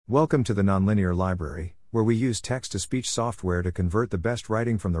Welcome to the Nonlinear Library, where we use text-to-speech software to convert the best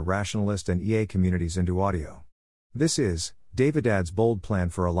writing from the rationalist and EA communities into audio. This is Davidad's Bold Plan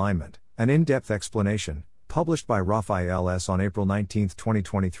for Alignment, an in-depth explanation, published by Raphaël on April 19,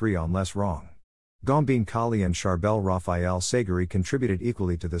 2023 on Less Wrong. Gombeen Kali and Charbel Raphaël Seguri contributed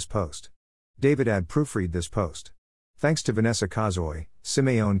equally to this post. Davidad proofread this post. Thanks to Vanessa Kazoy,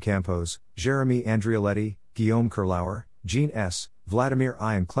 Simeon Campos, Jeremy Andrialetti, Guillaume Kerlauer, Jean S., Vladimir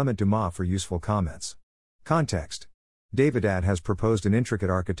I. and Clement Dumas for useful comments. Context. Davidad has proposed an intricate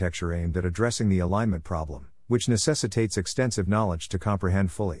architecture aimed at addressing the alignment problem, which necessitates extensive knowledge to comprehend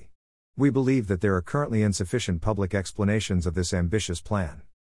fully. We believe that there are currently insufficient public explanations of this ambitious plan.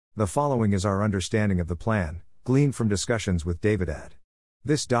 The following is our understanding of the plan, gleaned from discussions with Davidad.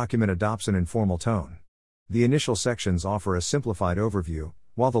 This document adopts an informal tone. The initial sections offer a simplified overview,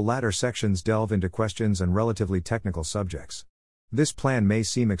 while the latter sections delve into questions and relatively technical subjects. This plan may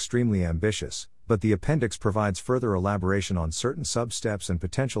seem extremely ambitious, but the appendix provides further elaboration on certain sub-steps and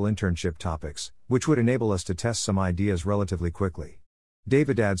potential internship topics, which would enable us to test some ideas relatively quickly.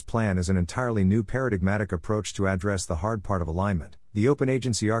 Davidad's plan is an entirely new paradigmatic approach to address the hard part of alignment. The open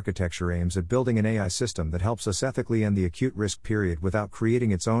agency architecture aims at building an AI system that helps us ethically end the acute risk period without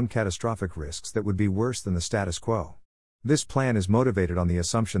creating its own catastrophic risks that would be worse than the status quo. This plan is motivated on the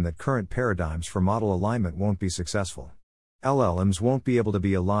assumption that current paradigms for model alignment won't be successful. LLMs won't be able to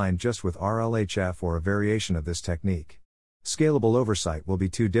be aligned just with RLHF or a variation of this technique. Scalable oversight will be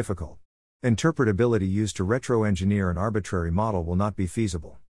too difficult. Interpretability used to retro-engineer an arbitrary model will not be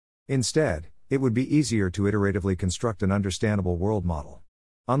feasible. Instead, it would be easier to iteratively construct an understandable world model.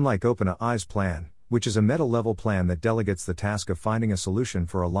 Unlike OpenAI's plan, which is a meta-level plan that delegates the task of finding a solution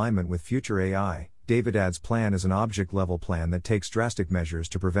for alignment with future AI, Davidad's plan is an object-level plan that takes drastic measures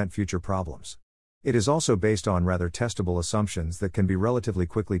to prevent future problems. It is also based on rather testable assumptions that can be relatively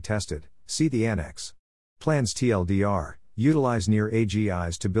quickly tested. See the annex. Plans TLDR utilize near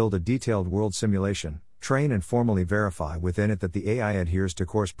AGIs to build a detailed world simulation, train and formally verify within it that the AI adheres to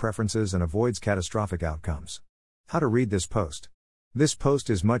course preferences and avoids catastrophic outcomes. How to read this post. This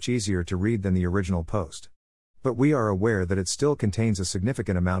post is much easier to read than the original post. But we are aware that it still contains a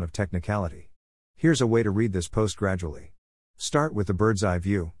significant amount of technicality. Here's a way to read this post gradually. Start with the bird's eye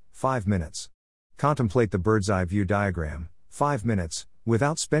view, 5 minutes. Contemplate the bird's eye view diagram, 5 minutes,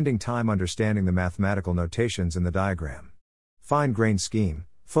 without spending time understanding the mathematical notations in the diagram. Fine-grained scheme,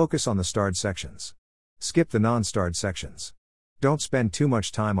 focus on the starred sections. Skip the non-starred sections. Don't spend too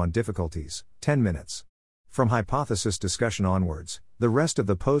much time on difficulties, 10 minutes. From hypothesis discussion onwards, the rest of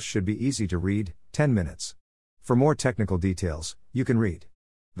the post should be easy to read, 10 minutes. For more technical details, you can read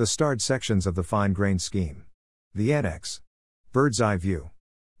the starred sections of the fine-grained scheme. The annex. Bird's eye view.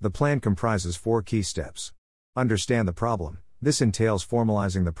 The plan comprises 4 key steps. Understand the problem. This entails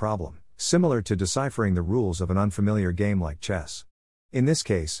formalizing the problem, similar to deciphering the rules of an unfamiliar game like chess. In this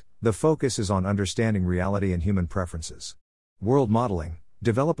case, the focus is on understanding reality and human preferences. World modeling.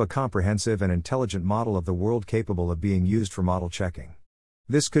 Develop a comprehensive and intelligent model of the world capable of being used for model checking.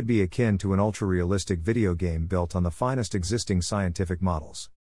 This could be akin to an ultra-realistic video game built on the finest existing scientific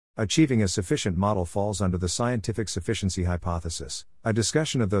models. Achieving a sufficient model falls under the scientific sufficiency hypothesis. A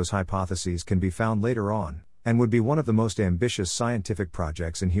discussion of those hypotheses can be found later on, and would be one of the most ambitious scientific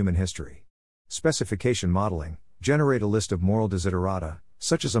projects in human history. Specification modeling. Generate a list of moral desiderata,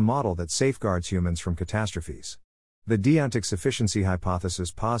 such as a model that safeguards humans from catastrophes. The deontic sufficiency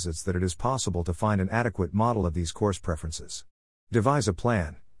hypothesis posits that it is possible to find an adequate model of these course preferences. Devise a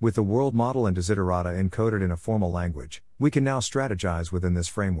plan. With the world model and desiderata encoded in a formal language, we can now strategize within this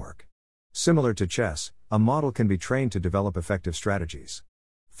framework. Similar to chess, a model can be trained to develop effective strategies.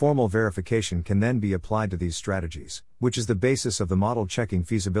 Formal verification can then be applied to these strategies, which is the basis of the model checking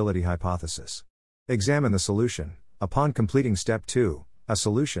feasibility hypothesis. Examine the solution. Upon completing step 2, a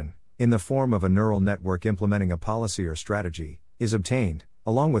solution, in the form of a neural network implementing a policy or strategy, is obtained,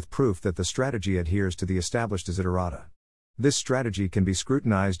 along with proof that the strategy adheres to the established desiderata. This strategy can be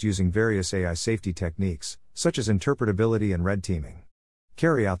scrutinized using various AI safety techniques, such as interpretability and red teaming.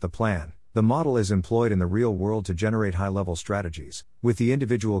 Carry out the plan. The model is employed in the real world to generate high-level strategies, with the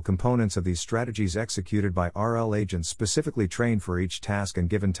individual components of these strategies executed by RL agents specifically trained for each task and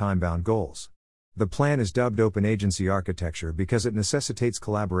given time-bound goals. The plan is dubbed open agency architecture because it necessitates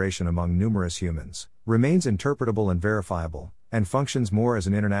collaboration among numerous humans, remains interpretable and verifiable, and functions more as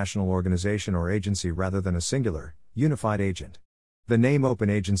an international organization or agency rather than a singular, unified agent. The name Open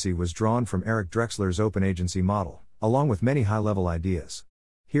Agency was drawn from Eric Drexler's Open Agency model, along with many high-level ideas.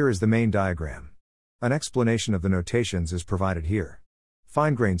 Here is the main diagram. An explanation of the notations is provided here.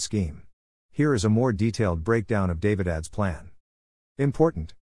 Fine-grained scheme. Here is a more detailed breakdown of Davidad's plan.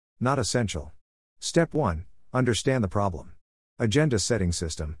 Important. Not essential. Step 1. Understand the problem. Agenda setting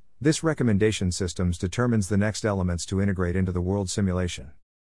system. This recommendation systems determines the next elements to integrate into the world simulation.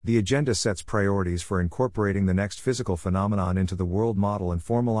 The agenda sets priorities for incorporating the next physical phenomenon into the world model and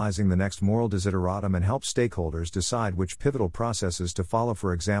formalizing the next moral desideratum, and helps stakeholders decide which pivotal processes to follow,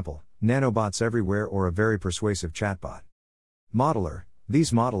 for example, nanobots everywhere or a very persuasive chatbot. Modeler.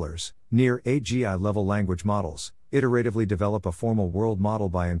 These modelers, near AGI level language models, iteratively develop a formal world model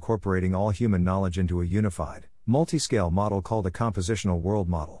by incorporating all human knowledge into a unified, multi-scale model called a compositional world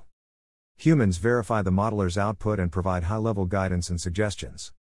model. Humans verify the modeler's output and provide high-level guidance and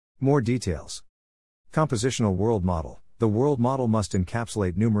suggestions. More details. Compositional world model. The world model must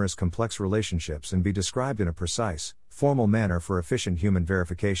encapsulate numerous complex relationships and be described in a precise, formal manner for efficient human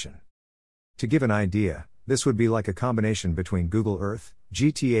verification. To give an idea, this would be like a combination between Google Earth,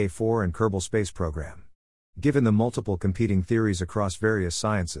 GTA 4 and Kerbal Space Program. Given the multiple competing theories across various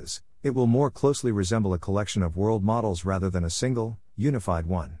sciences, it will more closely resemble a collection of world models rather than a single, unified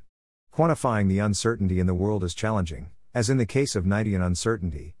one. Quantifying the uncertainty in the world is challenging, as in the case of Knightian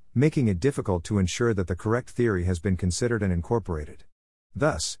uncertainty, making it difficult to ensure that the correct theory has been considered and incorporated.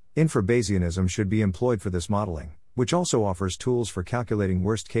 Thus, infrabayesianism should be employed for this modeling, which also offers tools for calculating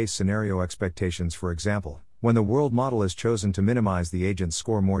worst-case scenario expectations, for example, when the world model is chosen to minimize the agent's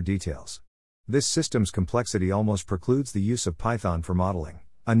score. More details. This system's complexity almost precludes the use of Python for modeling.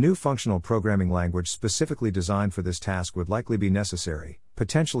 A new functional programming language specifically designed for this task would likely be necessary,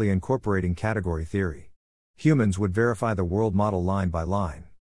 potentially incorporating category theory. Humans would verify the world model line by line.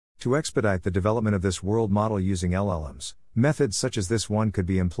 To expedite the development of this world model using LLMs, methods such as this one could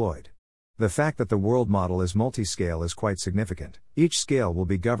be employed. The fact that the world model is multi-scale is quite significant. Each scale will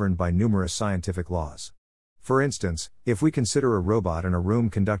be governed by numerous scientific laws. For instance, if we consider a robot in a room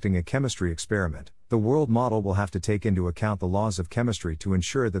conducting a chemistry experiment, the world model will have to take into account the laws of chemistry to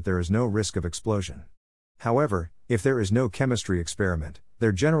ensure that there is no risk of explosion. However, if there is no chemistry experiment,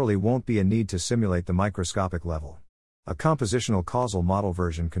 there generally won't be a need to simulate the microscopic level. A compositional causal model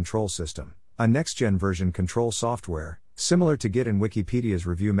version control system, a next-gen version control software, similar to Git and Wikipedia's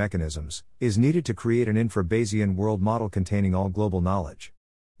review mechanisms, is needed to create an infra-Bayesian world model containing all global knowledge.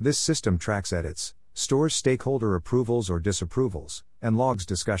 This system tracks edits, stores stakeholder approvals or disapprovals, and logs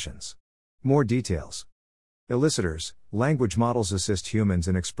discussions. More details. Elicitors. Language models assist humans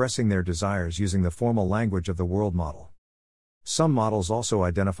in expressing their desires using the formal language of the world model. Some models also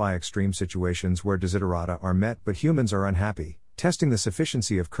identify extreme situations where desiderata are met but humans are unhappy, testing the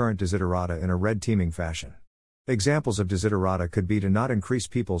sufficiency of current desiderata in a red teaming fashion. Examples of desiderata could be to not increase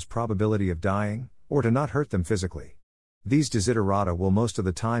people's probability of dying, or to not hurt them physically. These desiderata will most of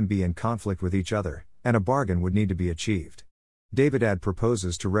the time be in conflict with each other, and a bargain would need to be achieved. Davidad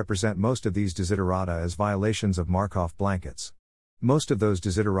proposes to represent most of these desiderata as violations of Markov blankets. Most of those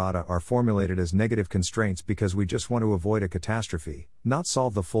desiderata are formulated as negative constraints because we just want to avoid a catastrophe, not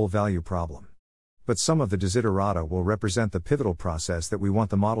solve the full value problem. But some of the desiderata will represent the pivotal process that we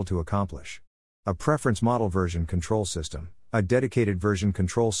want the model to accomplish. A preference model version control system, a dedicated version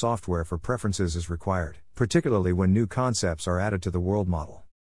control software for preferences is required, particularly when new concepts are added to the world model.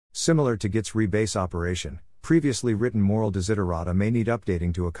 Similar to Git's rebase operation, previously written moral desiderata may need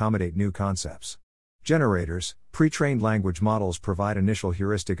updating to accommodate new concepts. Generators. Pre-trained language models provide initial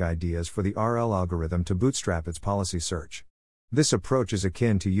heuristic ideas for the RL algorithm to bootstrap its policy search. This approach is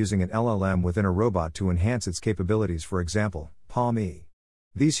akin to using an LLM within a robot to enhance its capabilities, for example, PaLM-E.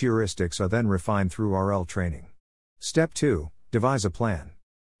 These heuristics are then refined through RL training. Step 2. Devise a plan.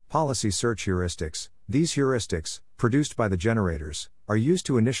 Policy search heuristics. These heuristics, produced by the generators, are used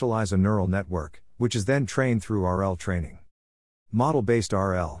to initialize a neural network, which is then trained through RL training. Model-based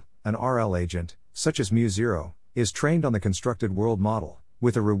RL, an RL agent, such as mu0, is trained on the constructed world model,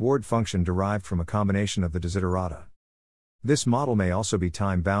 with a reward function derived from a combination of the desiderata. This model may also be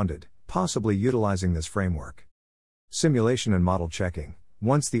time-bounded, possibly utilizing this framework. Simulation and model checking.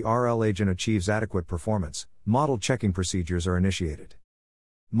 Once the RL agent achieves adequate performance, model checking procedures are initiated.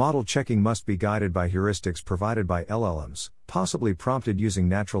 Model checking must be guided by heuristics provided by LLMs, possibly prompted using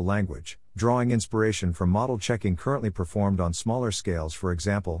natural language, drawing inspiration from model checking currently performed on smaller scales, for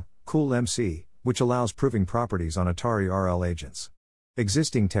example, CoolMC, which allows proving properties on Atari RL agents.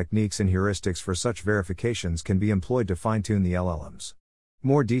 Existing techniques and heuristics for such verifications can be employed to fine-tune the LLMs.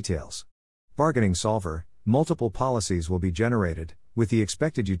 More details. Bargaining solver. Multiple policies will be generated, with the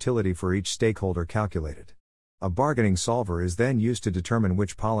expected utility for each stakeholder calculated. A bargaining solver is then used to determine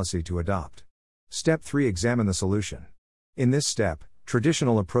which policy to adopt. Step 3. Examine the solution. In this step,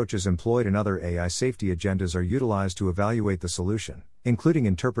 traditional approaches employed in other AI safety agendas are utilized to evaluate the solution, including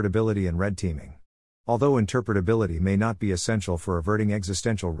interpretability and red teaming. Although interpretability may not be essential for averting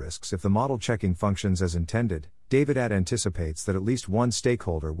existential risks if the model checking functions as intended, Davidad anticipates that at least one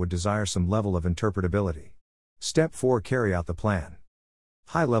stakeholder would desire some level of interpretability. Step 4. Carry out the plan.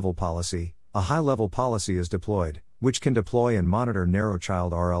 High-level policy. A high-level policy is deployed, which can deploy and monitor narrow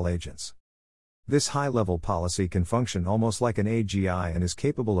child RL agents. This high-level policy can function almost like an AGI and is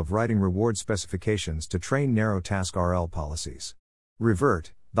capable of writing reward specifications to train narrow task RL policies.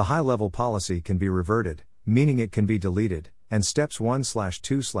 Revert. The high-level policy can be reverted, meaning it can be deleted, and steps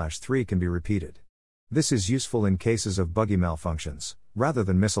 1/2/3 can be repeated. This is useful in cases of buggy malfunctions, rather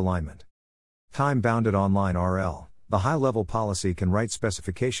than misalignment. Time-bounded online RL. The high-level policy can write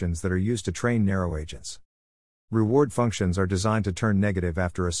specifications that are used to train narrow agents. Reward functions are designed to turn negative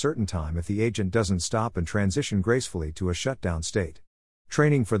after a certain time if the agent doesn't stop and transition gracefully to a shutdown state.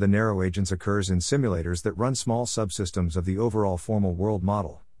 Training for the narrow agents occurs in simulators that run small subsystems of the overall formal world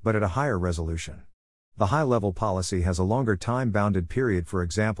model, but at a higher resolution. The high-level policy has a longer time-bounded period, for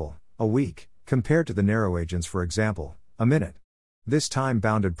example, a week, compared to the narrow agents, for example, a minute. This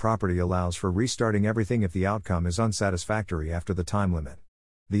time-bounded property allows for restarting everything if the outcome is unsatisfactory after the time limit.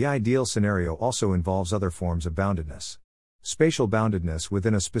 The ideal scenario also involves other forms of boundedness. Spatial boundedness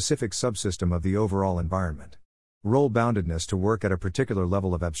within a specific subsystem of the overall environment. Role boundedness to work at a particular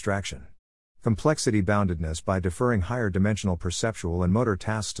level of abstraction. Complexity boundedness by deferring higher dimensional perceptual and motor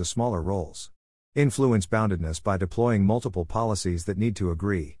tasks to smaller roles. Influence boundedness by deploying multiple policies that need to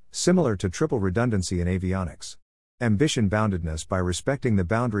agree, similar to triple redundancy in avionics. Ambition boundedness by respecting the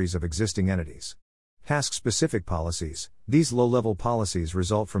boundaries of existing entities. Task-specific policies. These low-level policies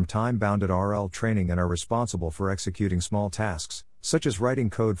result from time-bounded RL training and are responsible for executing small tasks, such as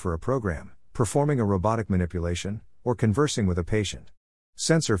writing code for a program, performing a robotic manipulation, or conversing with a patient.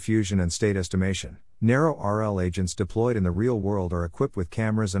 Sensor fusion and state estimation. Narrow RL agents deployed in the real world are equipped with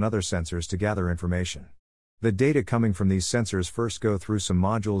cameras and other sensors to gather information. The data coming from these sensors first go through some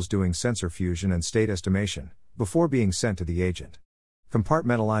modules doing sensor fusion and state estimation, before being sent to the agent.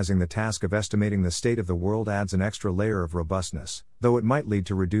 Compartmentalizing the task of estimating the state of the world adds an extra layer of robustness, though it might lead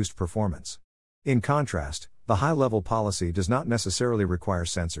to reduced performance. In contrast, the high-level policy does not necessarily require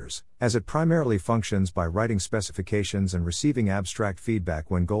sensors, as it primarily functions by writing specifications and receiving abstract feedback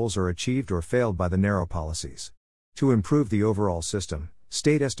when goals are achieved or failed by the narrow policies. To improve the overall system,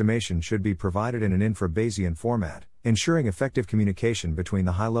 state estimation should be provided in an infra-Bayesian format, ensuring effective communication between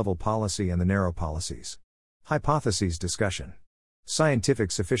the high-level policy and the narrow policies. Hypotheses discussion.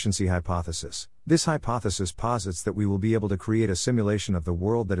 Scientific sufficiency hypothesis. This hypothesis posits that we will be able to create a simulation of the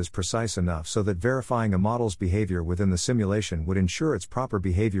world that is precise enough so that verifying a model's behavior within the simulation would ensure its proper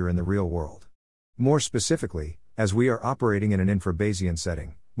behavior in the real world. More specifically, as we are operating in an infra-Bayesian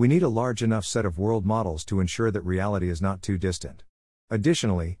setting, we need a large enough set of world models to ensure that reality is not too distant.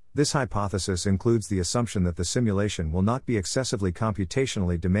 Additionally, this hypothesis includes the assumption that the simulation will not be excessively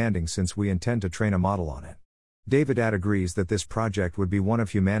computationally demanding since we intend to train a model on it. Davidad agrees that this project would be one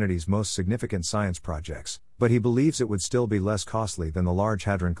of humanity's most significant science projects, but he believes it would still be less costly than the Large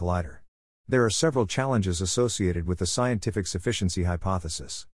Hadron Collider. There are several challenges associated with the scientific sufficiency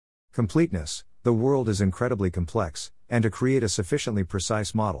hypothesis. Completeness. The world is incredibly complex, and to create a sufficiently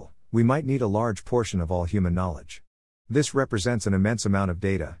precise model, we might need a large portion of all human knowledge. This represents an immense amount of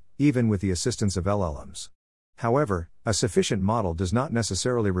data, even with the assistance of LLMs. However, a sufficient model does not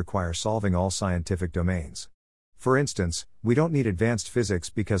necessarily require solving all scientific domains. For instance, we don't need advanced physics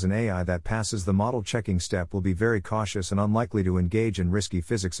because an AI that passes the model checking step will be very cautious and unlikely to engage in risky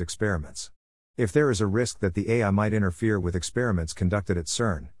physics experiments. If there is a risk that the AI might interfere with experiments conducted at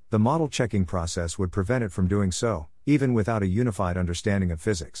CERN, the model checking process would prevent it from doing so, even without a unified understanding of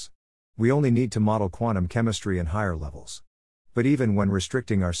physics. We only need to model quantum chemistry and higher levels. But even when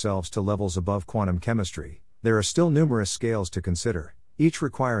restricting ourselves to levels above quantum chemistry, there are still numerous scales to consider, each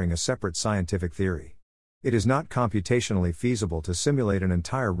requiring a separate scientific theory. It is not computationally feasible to simulate an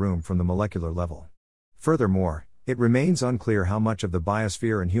entire room from the molecular level. Furthermore, it remains unclear how much of the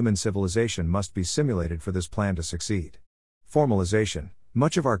biosphere and human civilization must be simulated for this plan to succeed. Formalization.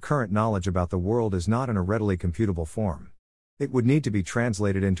 Much of our current knowledge about the world is not in a readily computable form. It would need to be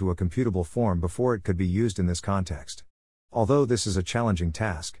translated into a computable form before it could be used in this context. Although this is a challenging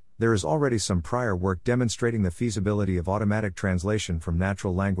task, there is already some prior work demonstrating the feasibility of automatic translation from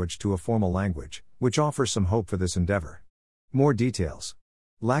natural language to a formal language, which offers some hope for this endeavor. More details.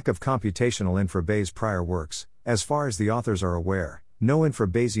 Lack of computational infra-Bayes prior works. As far as the authors are aware, no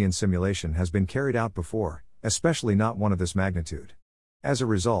infra-Bayesian simulation has been carried out before, especially not one of this magnitude. As a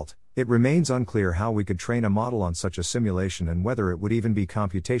result, it remains unclear how we could train a model on such a simulation and whether it would even be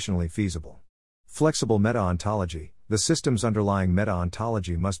computationally feasible. Flexible meta-ontology. The system's underlying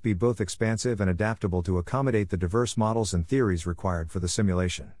meta-ontology must be both expansive and adaptable to accommodate the diverse models and theories required for the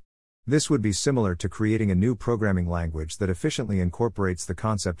simulation. This would be similar to creating a new programming language that efficiently incorporates the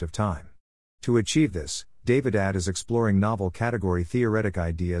concept of time. To achieve this, Davidad is exploring novel category theoretic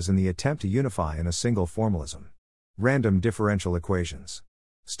ideas in the attempt to unify in a single formalism. Random differential equations.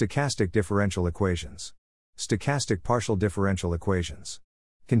 Stochastic differential equations. Stochastic partial differential equations.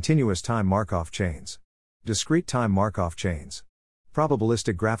 Continuous time Markov chains. Discrete time Markov chains.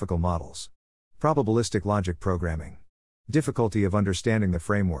 Probabilistic graphical models. Probabilistic logic programming. Difficulty of understanding the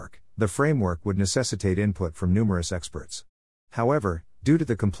framework. The framework would necessitate input from numerous experts. However, due to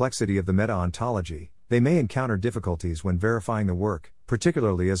the complexity of the meta-ontology, they may encounter difficulties when verifying the work,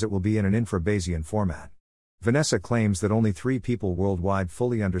 particularly as it will be in an infra-Bayesian format. Vanessa claims that only 3 people worldwide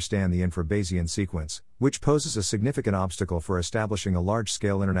fully understand the infra-Bayesian sequence, which poses a significant obstacle for establishing a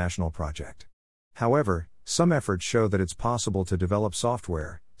large-scale international project. However, some efforts show that it's possible to develop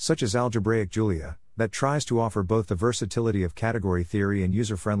software, such as Algebraic Julia, that tries to offer both the versatility of category theory and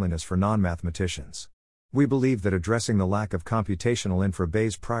user-friendliness for non-mathematicians. We believe that addressing the lack of computational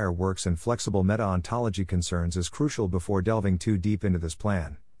infra-Bayes prior works and flexible meta-ontology concerns is crucial before delving too deep into this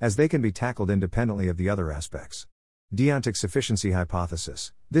plan, as they can be tackled independently of the other aspects. Deontic sufficiency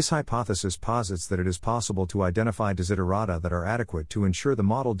hypothesis. This hypothesis posits that it is possible to identify desiderata that are adequate to ensure the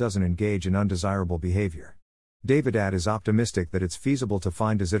model doesn't engage in undesirable behavior. Davidad is optimistic that it's feasible to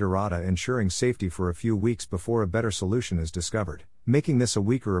find desiderata ensuring safety for a few weeks before a better solution is discovered, making this a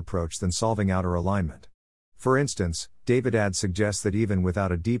weaker approach than solving outer alignment. For instance, Davidad suggests that even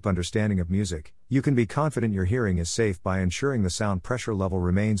without a deep understanding of music, you can be confident your hearing is safe by ensuring the sound pressure level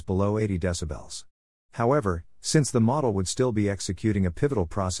remains below 80 decibels. However, since the model would still be executing a pivotal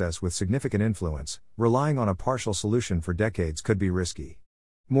process with significant influence, relying on a partial solution for decades could be risky.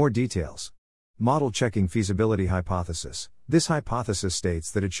 More details. Model checking feasibility hypothesis. This hypothesis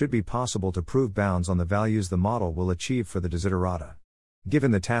states that it should be possible to prove bounds on the values the model will achieve for the desiderata. Given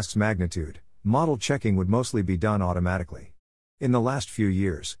the task's magnitude, model checking would mostly be done automatically. In the last few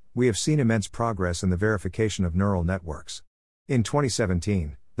years, we have seen immense progress in the verification of neural networks. In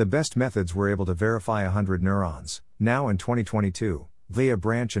 2017, the best methods were able to verify 100 neurons. Now in 2022, via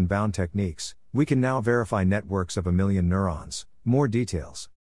branch and bound techniques, we can now verify networks of 1 million neurons. More details.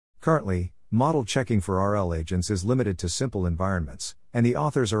 Currently, model checking for RL agents is limited to simple environments, and the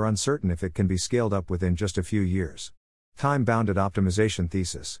authors are uncertain if it can be scaled up within just a few years. Time-bounded optimization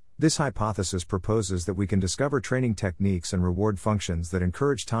thesis. This hypothesis proposes that we can discover training techniques and reward functions that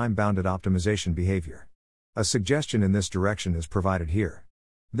encourage time-bounded optimization behavior. A suggestion in this direction is provided here.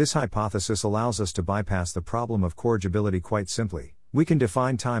 This hypothesis allows us to bypass the problem of corrigibility quite simply. We can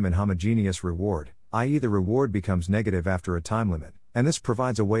define time and homogeneous reward, i.e. the reward becomes negative after a time limit, and this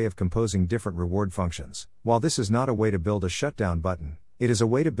provides a way of composing different reward functions. While this is not a way to build a shutdown button, it is a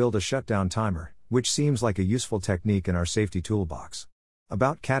way to build a shutdown timer, which seems like a useful technique in our safety toolbox.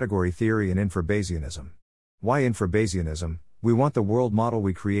 About category theory and infra-Bayesianism. Why infra-Bayesianism? We want the world model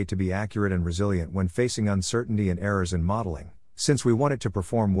we create to be accurate and resilient when facing uncertainty and errors in modeling, since we want it to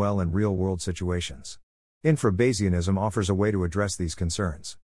perform well in real-world situations. Infra-Bayesianism offers a way to address these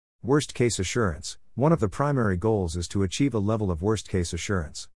concerns. Worst-case assurance. One of the primary goals is to achieve a level of worst-case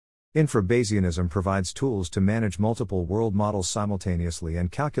assurance. Infra-Bayesianism provides tools to manage multiple world models simultaneously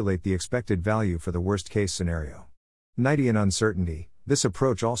and calculate the expected value for the worst-case scenario. Knightian uncertainty. This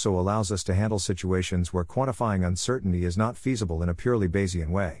approach also allows us to handle situations where quantifying uncertainty is not feasible in a purely Bayesian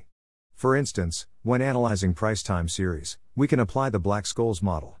way. For instance, when analyzing price-time series, we can apply the Black-Scholes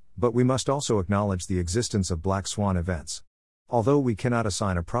model, but we must also acknowledge the existence of black swan events. Although we cannot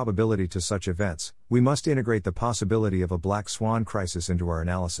assign a probability to such events, we must integrate the possibility of a black swan crisis into our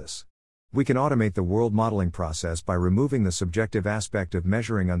analysis. We can automate the world modeling process by removing the subjective aspect of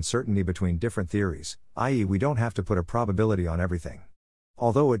measuring uncertainty between different theories, i.e. we don't have to put a probability on everything.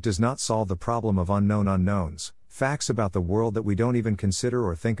 Although it does not solve the problem of unknown unknowns, facts about the world that we don't even consider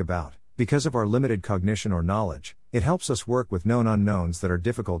or think about, because of our limited cognition or knowledge, it helps us work with known unknowns that are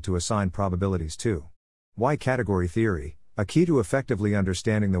difficult to assign probabilities to. Why category theory? A key to effectively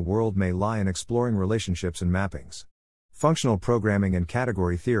understanding the world may lie in exploring relationships and mappings. Functional programming and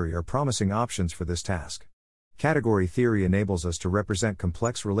category theory are promising options for this task. Category theory enables us to represent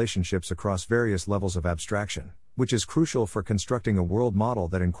complex relationships across various levels of abstraction, which is crucial for constructing a world model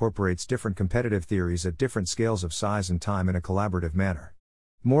that incorporates different competitive theories at different scales of size and time in a collaborative manner.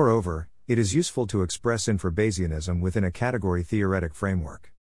 Moreover, it is useful to express infra-Bayesianism within a category theoretic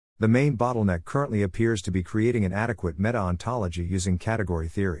framework. The main bottleneck currently appears to be creating an adequate meta-ontology using category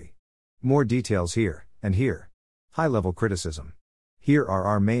theory. More details here, and here. High-level criticism. Here are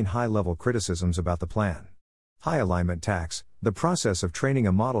our main high-level criticisms about the plan. High alignment tax. The process of training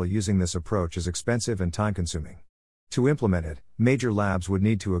a model using this approach is expensive and time-consuming. To implement it, major labs would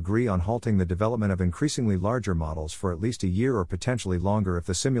need to agree on halting the development of increasingly larger models for at least a year or potentially longer if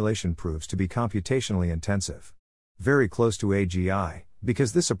the simulation proves to be computationally intensive. Very close to AGI,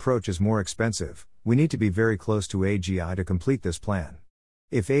 because this approach is more expensive, we need to be very close to AGI to complete this plan.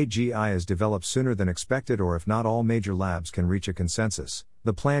 If AGI is developed sooner than expected, or if not all major labs can reach a consensus,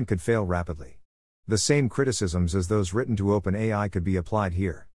 the plan could fail rapidly. The same criticisms as those written to OpenAI could be applied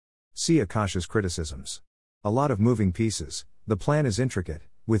here. See Akash's criticisms. A lot of moving pieces, the plan is intricate,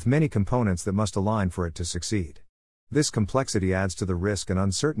 with many components that must align for it to succeed. This complexity adds to the risk and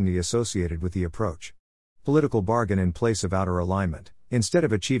uncertainty associated with the approach. Political bargain in place of outer alignment. Instead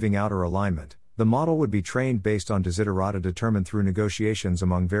of achieving outer alignment, the model would be trained based on desiderata determined through negotiations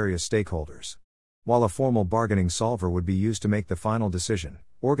among various stakeholders. While a formal bargaining solver would be used to make the final decision,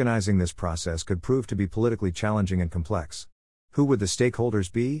 organizing this process could prove to be politically challenging and complex. Who would the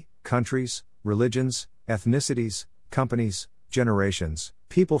stakeholders be? Countries, religions, ethnicities, companies, generations,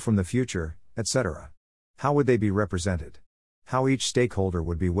 people from the future, etc. How would they be represented? How each stakeholder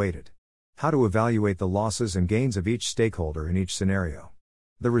would be weighted? How to evaluate the losses and gains of each stakeholder in each scenario.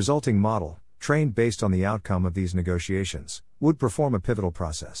 The resulting model, trained based on the outcome of these negotiations, would perform a pivotal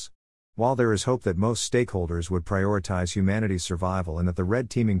process. While there is hope that most stakeholders would prioritize humanity's survival and that the red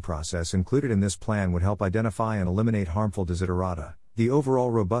teaming process included in this plan would help identify and eliminate harmful desiderata, the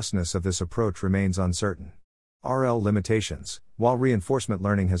overall robustness of this approach remains uncertain. RL limitations. While reinforcement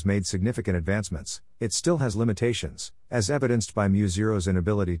learning has made significant advancements, it still has limitations, as evidenced by mu0's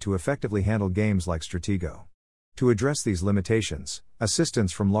inability to effectively handle games like Stratego. To address these limitations,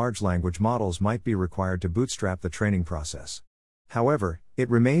 assistance from large language models might be required to bootstrap the training process. However, it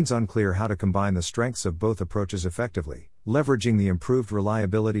remains unclear how to combine the strengths of both approaches effectively, leveraging the improved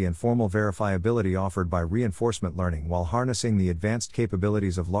reliability and formal verifiability offered by reinforcement learning while harnessing the advanced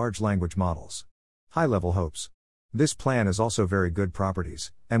capabilities of large language models. High-level hopes. This plan is also very good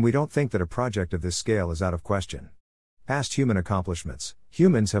properties, and we don't think that a project of this scale is out of question. Past human accomplishments.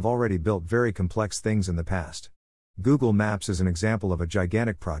 Humans have already built very complex things in the past. Google Maps is an example of a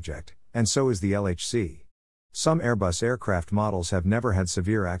gigantic project, and so is the LHC. Some Airbus aircraft models have never had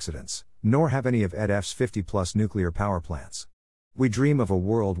severe accidents, nor have any of EDF's 50-plus nuclear power plants. We dream of a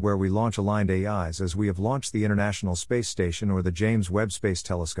world where we launch aligned AIs as we have launched the International Space Station or the James Webb Space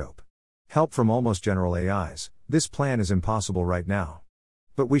Telescope. Help from almost general AIs. This plan is impossible right now.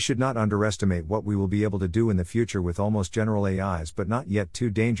 But we should not underestimate what we will be able to do in the future with almost general AIs, but not yet too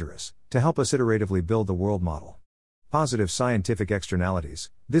dangerous, to help us iteratively build the world model. Positive scientific externalities.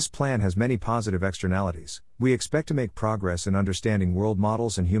 This plan has many positive externalities. We expect to make progress in understanding world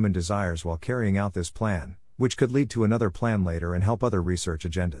models and human desires while carrying out this plan, which could lead to another plan later and help other research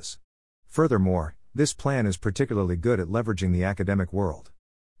agendas. Furthermore, this plan is particularly good at leveraging the academic world.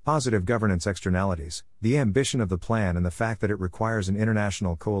 Positive governance externalities. The ambition of the plan and the fact that it requires an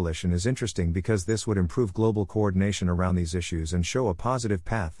international coalition is interesting because this would improve global coordination around these issues and show a positive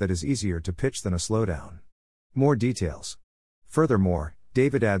path that is easier to pitch than a slowdown. More details. Furthermore,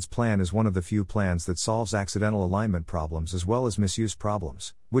 Davidad's plan is one of the few plans that solves accidental alignment problems as well as misuse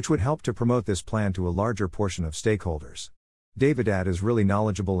problems, which would help to promote this plan to a larger portion of stakeholders. Davidad is really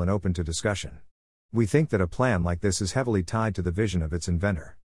knowledgeable and open to discussion. We think that a plan like this is heavily tied to the vision of its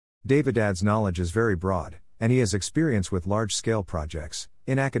inventor. Davidad's knowledge is very broad, and he has experience with large-scale projects,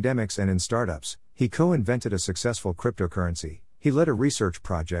 in academics and in startups. He co-invented a successful cryptocurrency. He led a research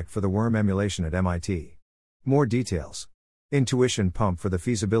project for the worm emulation at MIT. More details. Intuition pump for the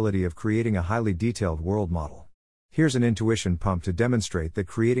feasibility of creating a highly detailed world model. Here's an intuition pump to demonstrate that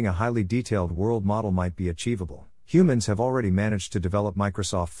creating a highly detailed world model might be achievable. Humans have already managed to develop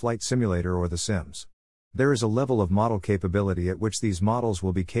Microsoft Flight Simulator or The Sims. There is a level of model capability at which these models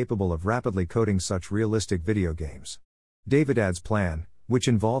will be capable of rapidly coding such realistic video games. Davidad's plan, which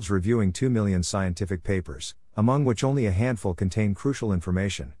involves reviewing 2 million scientific papers, among which only a handful contain crucial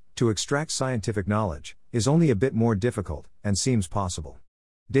information, to extract scientific knowledge, is only a bit more difficult, and seems possible.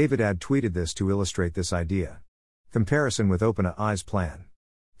 Davidad tweeted this to illustrate this idea. Comparison with OpenAI's plan.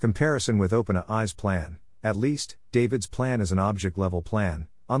 Comparison with OpenAI's plan. At least, David's plan is an object-level plan,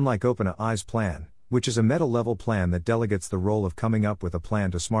 unlike OpenAI's plan, which is a meta-level plan that delegates the role of coming up with a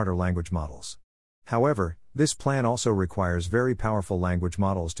plan to smarter language models. However, this plan also requires very powerful language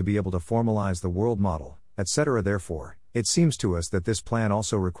models to be able to formalize the world model, etc. Therefore, it seems to us that this plan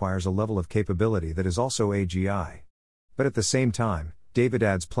also requires a level of capability that is also AGI. But at the same time,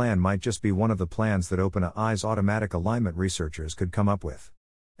 Davidad's plan might just be one of the plans that OpenAI's automatic alignment researchers could come up with.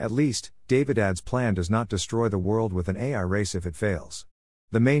 At least, Davidad's plan does not destroy the world with an AI race if it fails.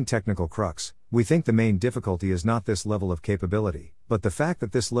 The main technical crux: we think the main difficulty is not this level of capability, but the fact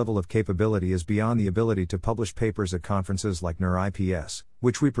that this level of capability is beyond the ability to publish papers at conferences like NeurIPS,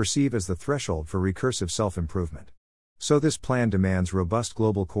 which we perceive as the threshold for recursive self-improvement. So this plan demands robust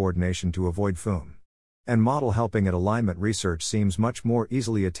global coordination to avoid FOOM. And model helping at alignment research seems much more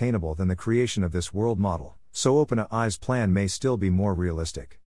easily attainable than the creation of this world model, so OpenAI's plan may still be more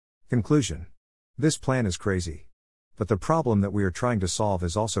realistic. Conclusion: this plan is crazy. But the problem that we are trying to solve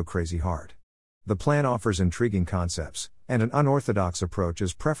is also crazy hard. The plan offers intriguing concepts, and an unorthodox approach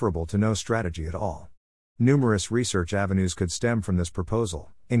is preferable to no strategy at all. Numerous research avenues could stem from this proposal,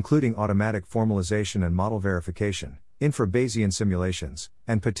 including automatic formalization and model verification, infra-Bayesian simulations,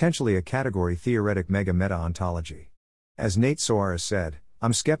 and potentially a category-theoretic mega-meta-ontology. As Nate Soares said,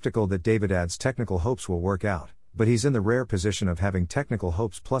 "I'm skeptical that Davidad's technical hopes will work out, but he's in the rare position of having technical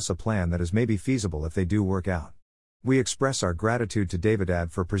hopes plus a plan that is maybe feasible if they do work out." We express our gratitude to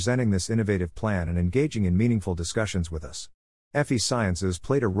Davidad for presenting this innovative plan and engaging in meaningful discussions with us. FE Sciences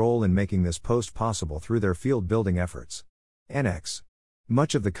played a role in making this post possible through their field-building efforts. Annex.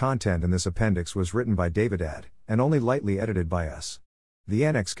 Much of the content in this appendix was written by Davidad, and only lightly edited by us. The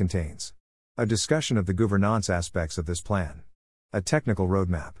annex contains a discussion of the governance aspects of this plan, a technical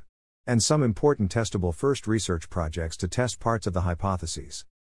roadmap, and some important testable first research projects to test parts of the hypotheses.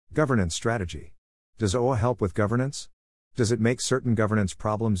 Governance strategy. Does OA help with governance? Does it make certain governance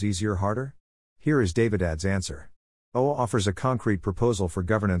problems easier or harder? Here is Davidad's answer. OA offers a concrete proposal for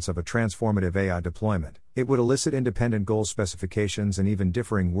governance of a transformative AI deployment. It would elicit independent goal specifications and even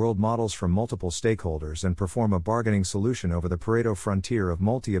differing world models from multiple stakeholders and perform a bargaining solution over the Pareto frontier of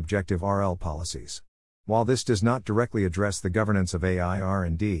multi-objective RL policies. While this does not directly address the governance of AI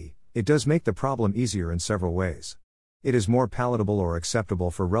R&D, it does make the problem easier in several ways. It is more palatable or acceptable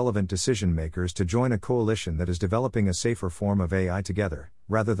for relevant decision makers to join a coalition that is developing a safer form of AI together,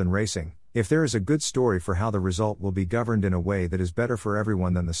 rather than racing, if there is a good story for how the result will be governed in a way that is better for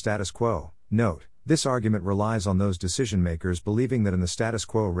everyone than the status quo. Note, this argument relies on those decision makers believing that in the status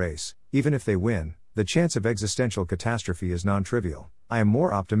quo race, even if they win, the chance of existential catastrophe is non-trivial. I am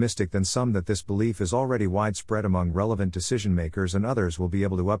more optimistic than some that this belief is already widespread among relevant decision makers and others will be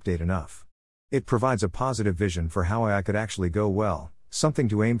able to update enough. It provides a positive vision for how AI could actually go well, something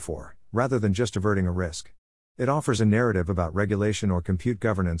to aim for, rather than just averting a risk. It offers a narrative about regulation or compute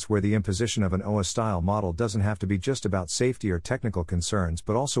governance where the imposition of an OA-style model doesn't have to be just about safety or technical concerns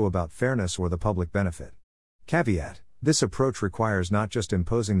but also about fairness or the public benefit. Caveat: this approach requires not just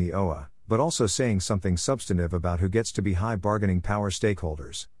imposing the OA, but also saying something substantive about who gets to be high bargaining power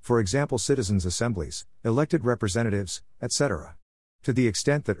stakeholders, for example citizens' assemblies, elected representatives, etc. To the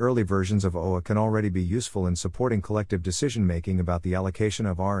extent that early versions of OA can already be useful in supporting collective decision-making about the allocation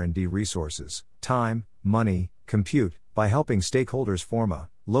of R&D resources, time, money, compute, by helping stakeholders form a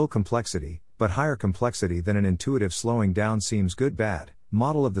low complexity, but higher complexity than an intuitive slowing down seems good-bad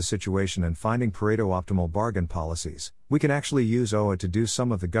model of the situation and finding Pareto optimal bargain policies, we can actually use OA to do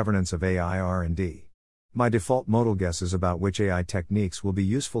some of the governance of AI R&D. My default modal guesses about which AI techniques will be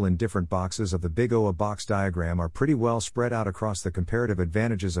useful in different boxes of the big OA box diagram are pretty well spread out across the comparative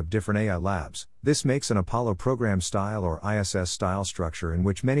advantages of different AI labs. This makes an Apollo program style or ISS style structure in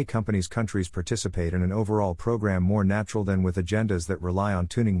which many countries participate in an overall program more natural than with agendas that rely on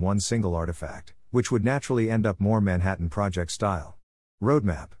tuning one single artifact, which would naturally end up more Manhattan Project style.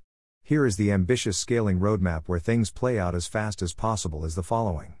 Roadmap. Here is the ambitious scaling roadmap where things play out as fast as possible is the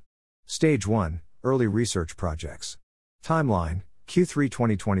following. Stage 1. Early research projects. Timeline, Q3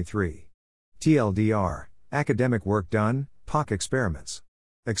 2023. TLDR, academic work done, POC experiments.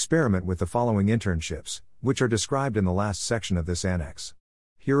 Experiment with the following internships, which are described in the last section of this annex.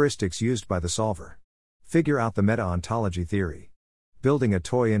 Heuristics used by the solver. Figure out the meta-ontology theory. Building a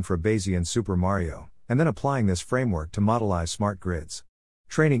toy infra-Bayesian Super Mario, and then applying this framework to modelize smart grids.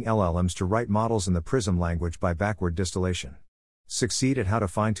 Training LLMs to write models in the Prism language by backward distillation. Succeed at how to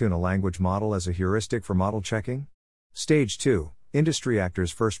fine-tune a language model as a heuristic for model checking? Stage 2, Industry Actors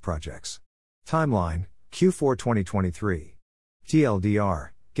First Projects. Timeline, Q4 2023. TLDR,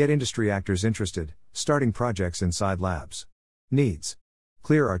 get industry actors interested, starting projects inside labs. Needs.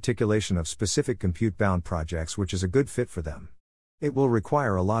 Clear articulation of specific compute-bound projects which is a good fit for them. It will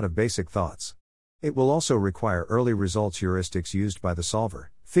require a lot of basic thoughts. It will also require early results heuristics used by the solver,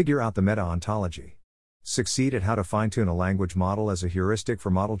 figure out the meta-ontology. Succeed at how to fine-tune a language model as a heuristic for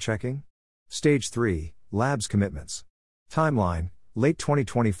model checking? Stage 3, Labs Commitments. Timeline, late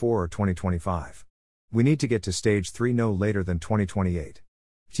 2024 or 2025. We need to get to Stage 3 no later than 2028.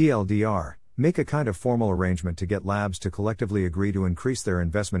 TLDR, make a kind of formal arrangement to get labs to collectively agree to increase their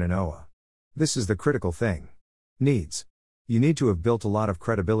investment in OA. This is the critical thing. Needs. You need to have built a lot of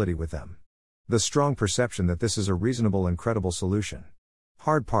credibility with them. The strong perception that this is a reasonable and credible solution.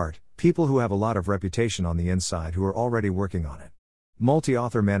 Hard part, people who have a lot of reputation on the inside who are already working on it.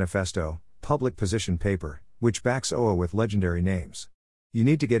 Multi-author manifesto, public position paper, which backs OA with legendary names. You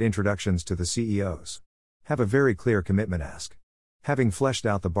need to get introductions to the CEOs. Have a very clear commitment ask. Having fleshed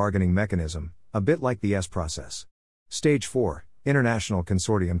out the bargaining mechanism, a bit like the S process. Stage 4, International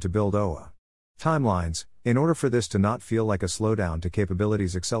Consortium to build OA. Timelines. In order for this to not feel like a slowdown to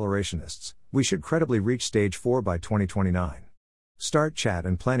capabilities accelerationists, we should credibly reach Stage 4 by 2029. Start chat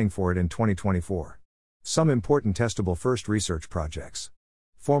and planning for it in 2024. Some important testable first research projects.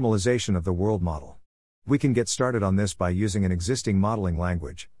 Formalization of the world model. We can get started on this by using an existing modeling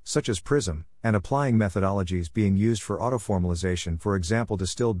language, such as Prism, and applying methodologies being used for autoformalization, for example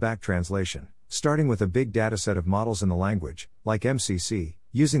distilled back translation, starting with a big dataset of models in the language, like MCC,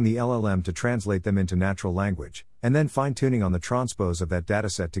 using the LLM to translate them into natural language, and then fine-tuning on the transpose of that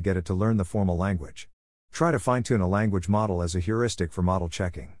dataset to get it to learn the formal language. Try to fine-tune a language model as a heuristic for model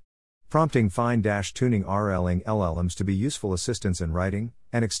checking. Prompting fine-tuning RLing LLMs to be useful assistants in writing,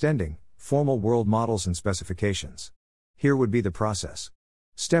 and extending, formal world models and specifications. Here would be the process.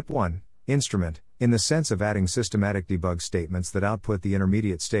 Step 1. Instrument, in the sense of adding systematic debug statements that output the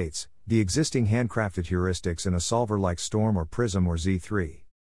intermediate states, the existing handcrafted heuristics in a solver like Storm or Prism or Z3.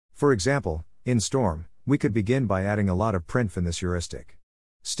 For example, in Storm, we could begin by adding a lot of printf in this heuristic.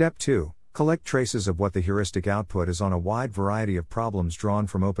 Step 2. Collect traces of what the heuristic output is on a wide variety of problems drawn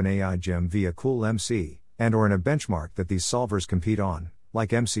from OpenAI Gem via CoolMC, and or in a benchmark that these solvers compete on, like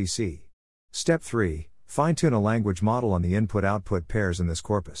MCC. Step 3. Fine-tune a language model on the input-output pairs in this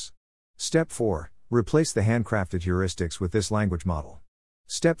corpus. Step 4. Replace the handcrafted heuristics with this language model.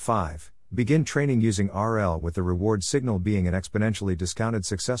 Step 5. Begin training using RL with the reward signal being an exponentially discounted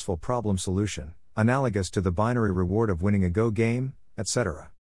successful problem solution, analogous to the binary reward of winning a Go game,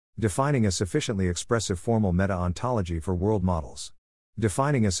 etc. Defining a sufficiently expressive formal meta-ontology for world models.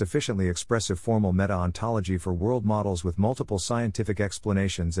 Defining a sufficiently expressive formal meta-ontology for world models with multiple scientific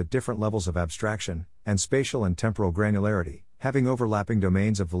explanations at different levels of abstraction, and spatial and temporal granularity, having overlapping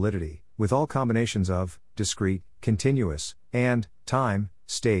domains of validity, with all combinations of, discrete, continuous, and, time,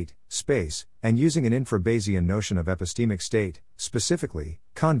 state, space, and using an infra-Bayesian notion of epistemic state, specifically,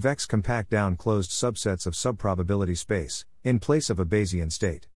 convex compact down closed subsets of subprobability space, in place of a Bayesian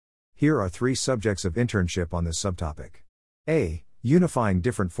state. Here are 3 subjects of internship on this subtopic. A. Unifying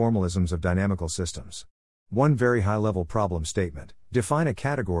different formalisms of dynamical systems. One very high-level problem statement. Define a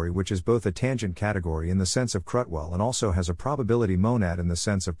category which is both a tangent category in the sense of Crutwell and also has a probability monad in the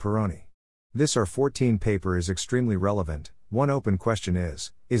sense of Perroni. This R14 paper is extremely relevant. One open question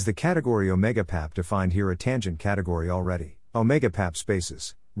is the category OmegaPap defined here a tangent category already? OmegaPap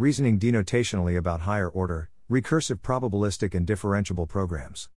spaces, reasoning denotationally about higher order, recursive probabilistic and differentiable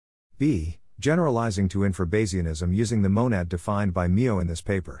programs. B. Generalizing to infra-Bayesianism using the monad defined by Mio in this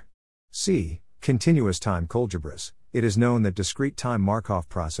paper. C. Continuous time colgebras. It is known that discrete time Markov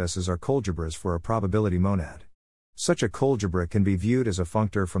processes are colgebras for a probability monad. Such a colgebra can be viewed as a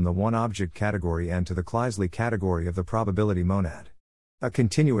functor from the one-object category N to the Kleisli category of the probability monad. A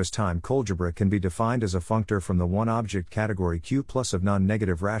continuous time colgebra can be defined as a functor from the one-object category Q plus of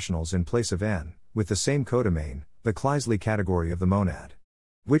non-negative rationals in place of N, with the same codomain, the Kleisli category of the monad.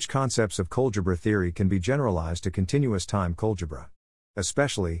 Which concepts of colgebra theory can be generalized to continuous time colgebra?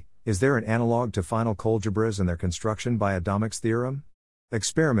 Especially, is there an analog to final colgebras and their construction by Adamic's theorem?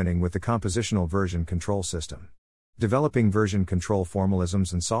 Experimenting with the compositional version control system. Developing version control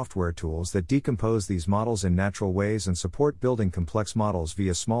formalisms and software tools that decompose these models in natural ways and support building complex models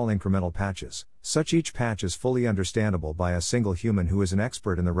via small incremental patches, such each patch is fully understandable by a single human who is an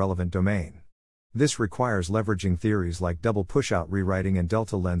expert in the relevant domain. This requires leveraging theories like double pushout rewriting and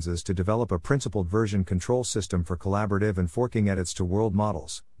delta lenses to develop a principled version control system for collaborative and forking edits to world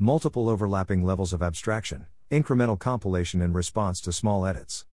models, multiple overlapping levels of abstraction, incremental compilation in response to small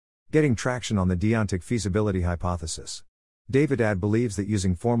edits. Getting traction on the deontic feasibility hypothesis. Davidad believes that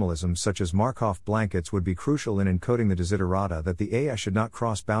using formalisms such as Markov blankets would be crucial in encoding the desiderata that the AI should not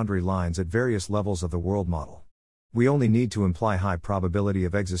cross boundary lines at various levels of the world model. We only need to imply high probability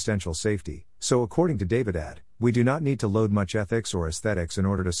of existential safety, so according to Davidad, we do not need to load much ethics or aesthetics in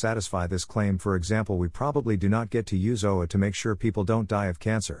order to satisfy this claim. For example, we probably do not get to use OA to make sure people don't die of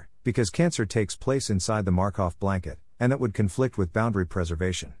cancer, because cancer takes place inside the Markov blanket, and that would conflict with boundary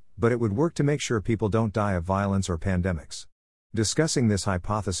preservation, but it would work to make sure people don't die of violence or pandemics. Discussing this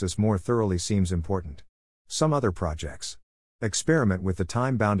hypothesis more thoroughly seems important. Some other projects. Experiment with the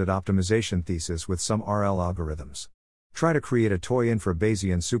time-bounded optimization thesis with some RL algorithms. Try to create a toy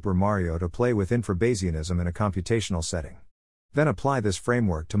infra-Bayesian Super Mario to play with infra-Bayesianism in a computational setting. Then apply this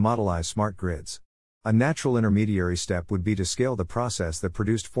framework to modelize smart grids. A natural intermediary step would be to scale the process that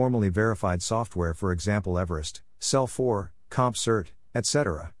produced formally verified software, for example Everest, Cell4, CompCert,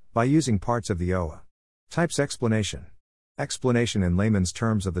 etc., by using parts of the OA. Types explanation. Explanation in layman's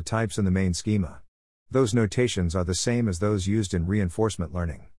terms of the types in the main schema. Those notations are the same as those used in reinforcement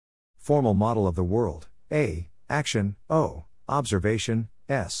learning. Formal model of the world: A, action; O, observation;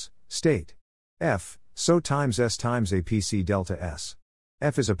 S, state. F, so times S times APC delta S.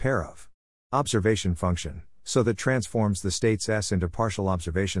 F is a pair of observation function, so that transforms the states S into partial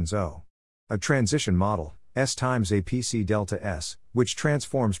observations O. A transition model, S times APC delta S, which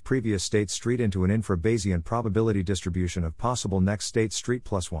transforms previous state street into an infra-Bayesian probability distribution of possible next state street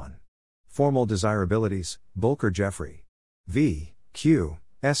plus 1. Formal desirabilities, Bulker-Jeffrey. V, Q,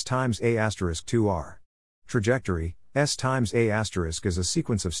 S times A asterisk 2R. Trajectory, S times A asterisk is a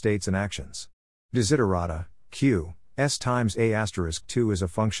sequence of states and actions. Desiderata, Q, S times A asterisk 2 is a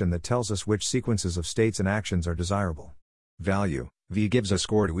function that tells us which sequences of states and actions are desirable. Value, V gives a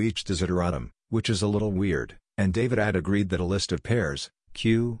score to each desideratum, which is a little weird, and Davidad agreed that a list of pairs,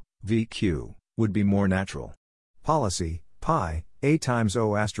 Q, V, Q, would be more natural. Policy, pi, A times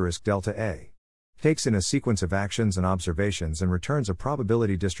O asterisk delta A. Takes in a sequence of actions and observations and returns a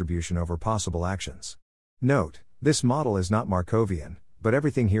probability distribution over possible actions. Note, this model is not Markovian, but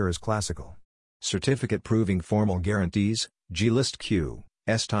everything here is classical. Certificate proving formal guarantees, G list Q,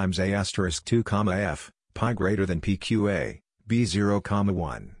 S times A asterisk 2, F, pi greater than PQA, B 0,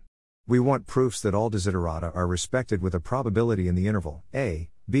 1. We want proofs that all desiderata are respected with a probability in the interval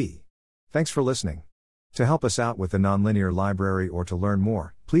A, B. Thanks for listening. To help us out with the nonlinear library or to learn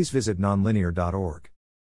more, please visit nonlinear.org.